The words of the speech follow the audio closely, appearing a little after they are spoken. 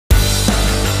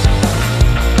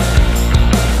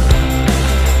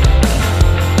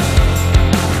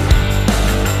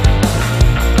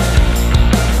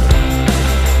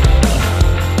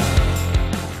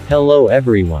Hello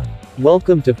everyone.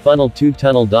 Welcome to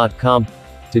funnel2tunnel.com.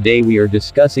 Today we are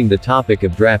discussing the topic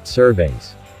of draft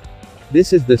surveys.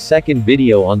 This is the second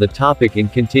video on the topic in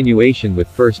continuation with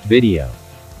first video.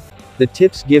 The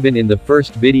tips given in the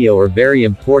first video are very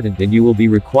important and you will be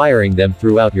requiring them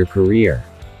throughout your career.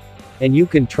 And you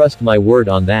can trust my word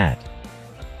on that.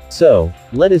 So,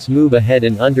 let us move ahead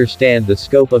and understand the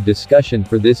scope of discussion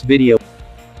for this video.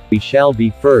 We shall be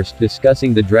first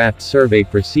discussing the draft survey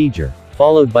procedure,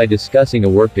 followed by discussing a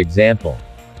worked example.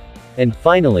 And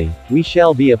finally, we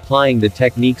shall be applying the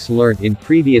techniques learned in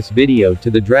previous video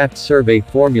to the draft survey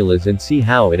formulas and see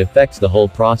how it affects the whole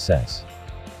process.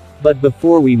 But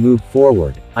before we move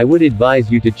forward, I would advise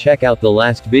you to check out the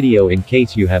last video in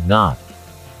case you have not.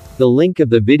 The link of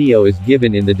the video is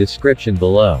given in the description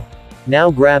below.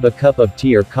 Now grab a cup of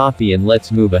tea or coffee and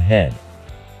let's move ahead.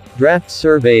 Draft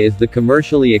survey is the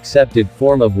commercially accepted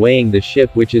form of weighing the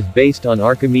ship which is based on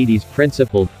Archimedes'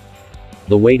 principle.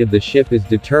 The weight of the ship is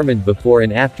determined before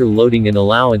and after loading and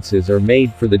allowances are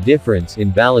made for the difference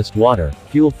in ballast water,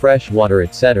 fuel, fresh water,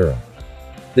 etc.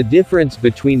 The difference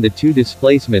between the two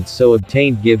displacements so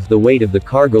obtained gives the weight of the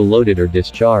cargo loaded or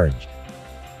discharged.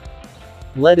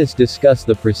 Let us discuss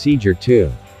the procedure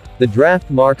too. The draft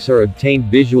marks are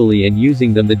obtained visually and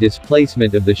using them the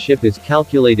displacement of the ship is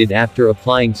calculated after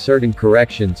applying certain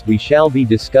corrections. We shall be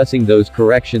discussing those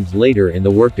corrections later in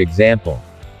the worked example.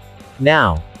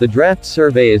 Now, the draft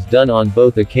survey is done on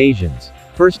both occasions.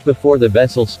 First before the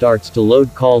vessel starts to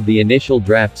load called the initial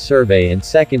draft survey and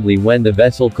secondly when the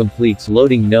vessel completes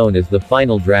loading known as the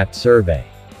final draft survey.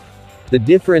 The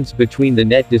difference between the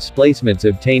net displacements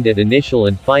obtained at initial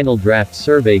and final draft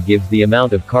survey gives the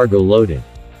amount of cargo loaded.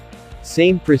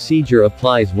 Same procedure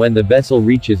applies when the vessel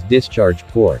reaches discharge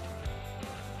port.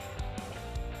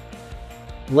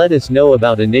 Let us know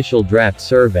about initial draft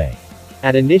survey.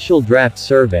 At initial draft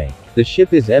survey, the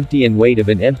ship is empty and weight of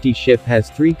an empty ship has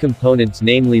three components,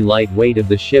 namely light weight of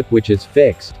the ship which is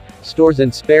fixed, stores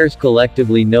and spares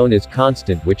collectively known as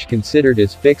constant which considered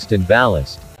as fixed, and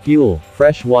ballast, fuel,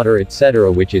 fresh water,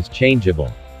 etc. which is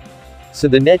changeable. So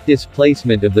the net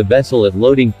displacement of the vessel at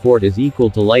loading port is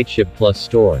equal to light ship plus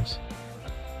stores.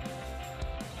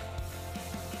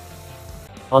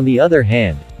 On the other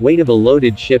hand, weight of a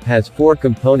loaded ship has four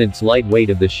components: light weight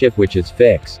of the ship which is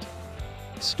fixed,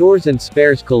 stores and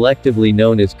spares collectively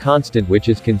known as constant which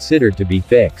is considered to be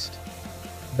fixed,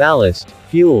 ballast,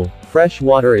 fuel, fresh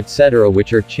water, etc.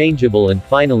 which are changeable, and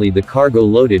finally the cargo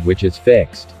loaded which is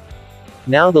fixed.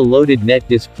 Now the loaded net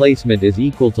displacement is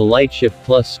equal to light ship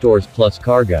plus stores plus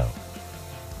cargo.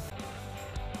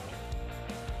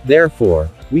 Therefore,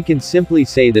 we can simply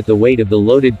say that the weight of the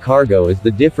loaded cargo is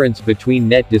the difference between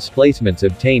net displacements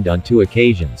obtained on two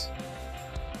occasions.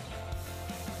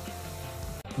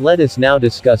 Let us now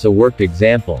discuss a worked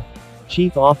example.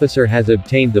 Chief officer has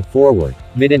obtained the forward,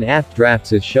 mid and aft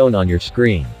drafts as shown on your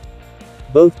screen.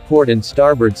 Both port and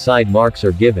starboard side marks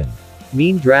are given.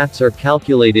 Mean drafts are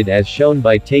calculated as shown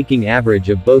by taking average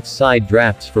of both side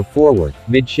drafts for forward,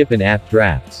 midship and aft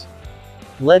drafts.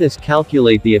 Let us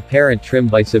calculate the apparent trim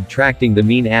by subtracting the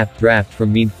mean aft draft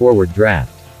from mean forward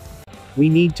draft. We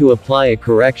need to apply a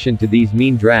correction to these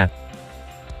mean drafts.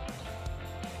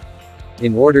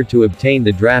 In order to obtain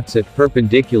the drafts at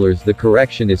perpendiculars, the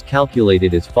correction is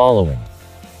calculated as following.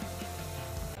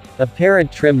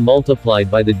 Apparent trim multiplied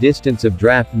by the distance of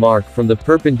draft mark from the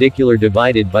perpendicular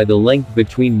divided by the length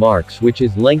between marks, which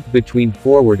is length between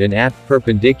forward and aft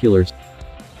perpendiculars.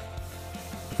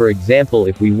 For example,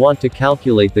 if we want to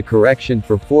calculate the correction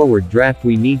for forward draft,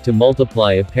 we need to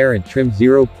multiply apparent trim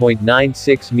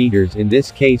 0.96 meters in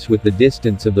this case with the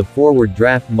distance of the forward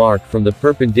draft mark from the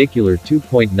perpendicular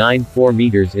 2.94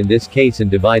 meters in this case and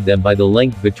divide them by the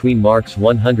length between marks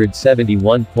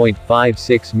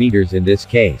 171.56 meters in this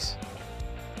case.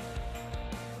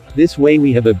 This way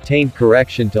we have obtained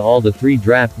correction to all the three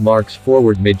draft marks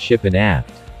forward, midship and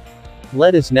aft.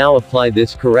 Let us now apply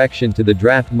this correction to the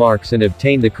draft marks and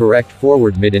obtain the correct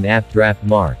forward, mid and aft draft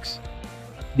marks.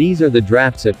 These are the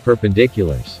drafts at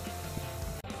perpendiculars.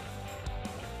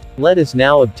 Let us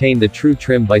now obtain the true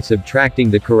trim by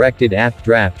subtracting the corrected aft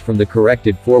draft from the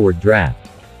corrected forward draft.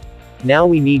 Now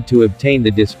we need to obtain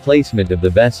the displacement of the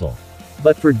vessel.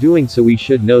 But for doing so we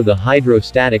should know the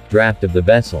hydrostatic draft of the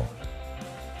vessel.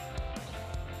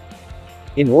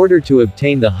 In order to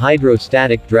obtain the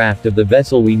hydrostatic draft of the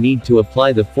vessel we need to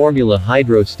apply the formula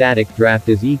hydrostatic draft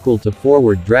is equal to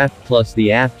forward draft plus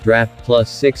the aft draft plus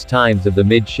 6 times of the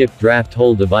midship draft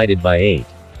whole divided by 8.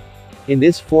 In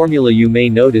this formula you may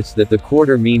notice that the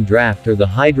quarter mean draft or the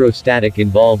hydrostatic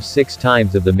involves 6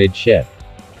 times of the midship.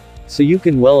 So you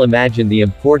can well imagine the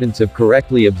importance of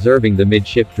correctly observing the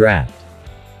midship draft.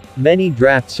 Many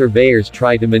draft surveyors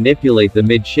try to manipulate the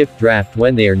midship draft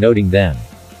when they are noting them.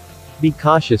 Be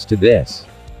cautious to this.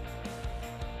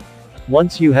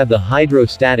 Once you have the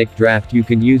hydrostatic draft, you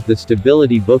can use the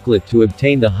stability booklet to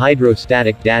obtain the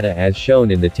hydrostatic data as shown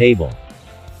in the table.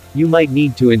 You might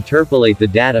need to interpolate the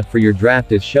data for your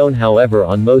draft as shown, however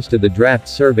on most of the draft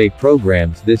survey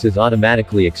programs this is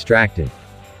automatically extracted.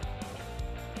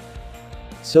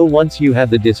 So once you have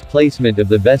the displacement of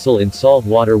the vessel in salt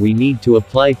water, we need to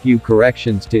apply few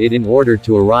corrections to it in order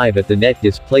to arrive at the net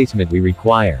displacement we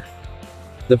require.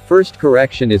 The first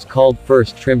correction is called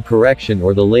first trim correction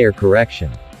or the layer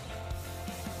correction.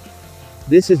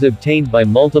 This is obtained by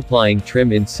multiplying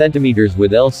trim in centimeters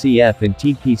with LCF and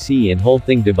TPC and whole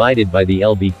thing divided by the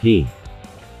LBP.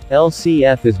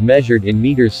 LCF is measured in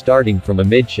meters starting from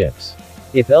amidships.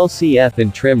 If LCF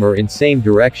and trim are in same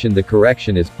direction, the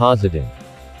correction is positive.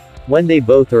 When they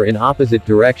both are in opposite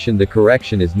direction, the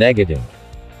correction is negative.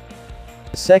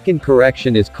 The second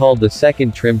correction is called the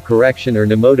second trim correction or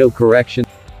Nemoto correction.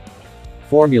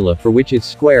 Formula for which is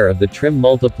square of the trim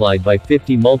multiplied by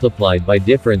 50 multiplied by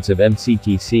difference of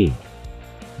MCTC.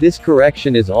 This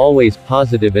correction is always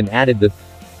positive and added. The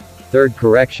third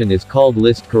correction is called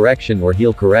list correction or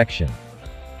heel correction.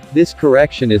 This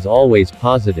correction is always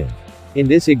positive. In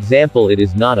this example it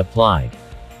is not applied.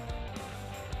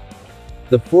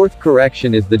 The fourth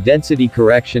correction is the density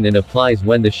correction and applies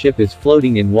when the ship is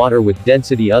floating in water with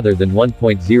density other than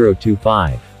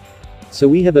 1.025. So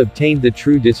we have obtained the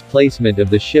true displacement of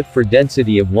the ship for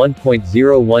density of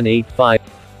 1.0185.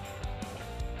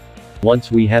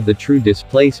 Once we have the true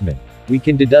displacement, we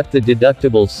can deduct the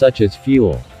deductibles such as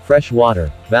fuel, fresh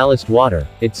water, ballast water,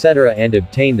 etc. and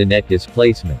obtain the net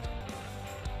displacement.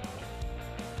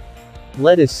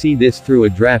 Let us see this through a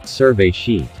draft survey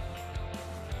sheet.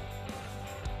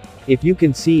 If you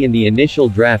can see in the initial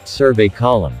draft survey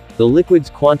column, the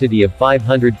liquid's quantity of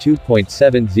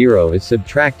 502.70 is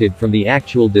subtracted from the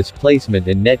actual displacement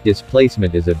and net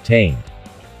displacement is obtained.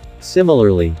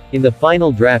 Similarly, in the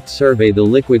final draft survey the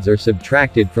liquids are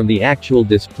subtracted from the actual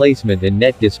displacement and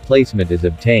net displacement is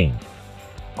obtained.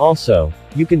 Also,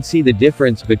 you can see the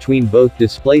difference between both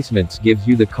displacements gives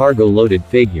you the cargo loaded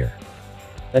figure.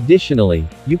 Additionally,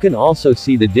 you can also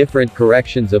see the different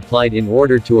corrections applied in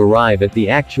order to arrive at the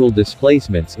actual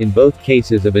displacements in both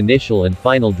cases of initial and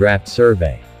final draft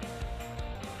survey.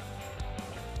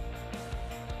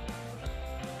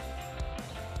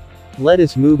 Let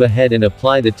us move ahead and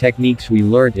apply the techniques we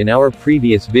learnt in our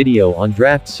previous video on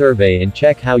draft survey and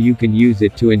check how you can use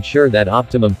it to ensure that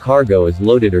optimum cargo is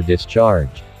loaded or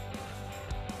discharged.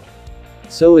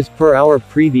 So as per our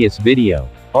previous video,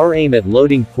 our aim at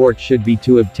loading port should be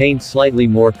to obtain slightly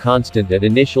more constant at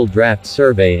initial draft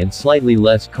survey and slightly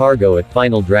less cargo at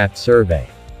final draft survey.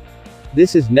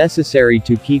 This is necessary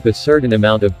to keep a certain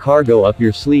amount of cargo up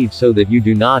your sleeve so that you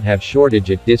do not have shortage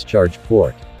at discharge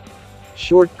port.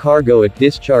 Short cargo at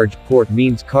discharge port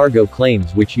means cargo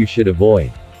claims which you should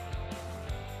avoid.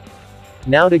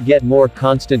 Now to get more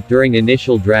constant during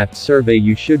initial draft survey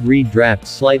you should read draft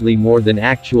slightly more than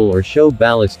actual or show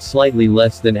ballast slightly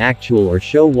less than actual or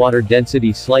show water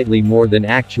density slightly more than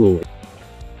actual.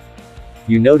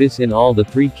 You notice in all the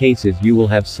three cases you will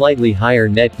have slightly higher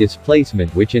net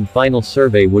displacement which in final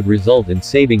survey would result in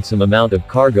saving some amount of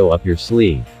cargo up your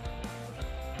sleeve.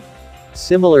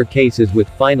 Similar cases with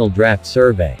final draft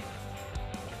survey.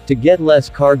 To get less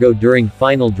cargo during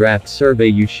final draft survey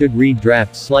you should read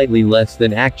draft slightly less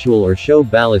than actual or show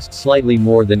ballast slightly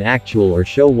more than actual or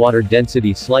show water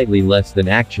density slightly less than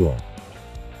actual.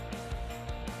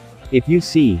 If you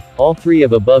see, all three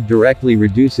of above directly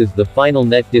reduces the final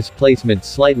net displacement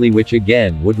slightly which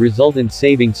again would result in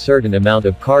saving certain amount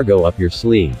of cargo up your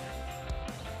sleeve.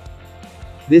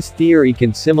 This theory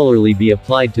can similarly be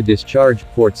applied to discharge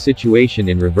port situation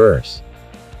in reverse.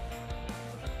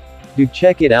 Do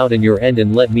check it out on your end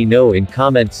and let me know in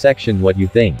comment section what you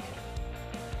think.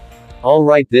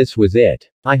 Alright, this was it.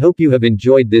 I hope you have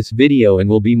enjoyed this video and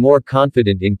will be more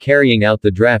confident in carrying out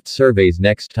the draft surveys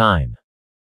next time.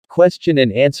 Question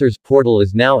and answers portal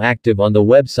is now active on the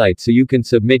website so you can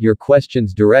submit your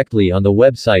questions directly on the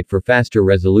website for faster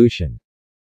resolution.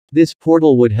 This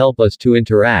portal would help us to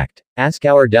interact, ask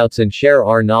our doubts and share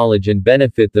our knowledge and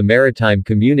benefit the maritime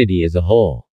community as a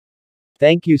whole.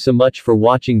 Thank you so much for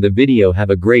watching the video. Have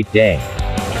a great day.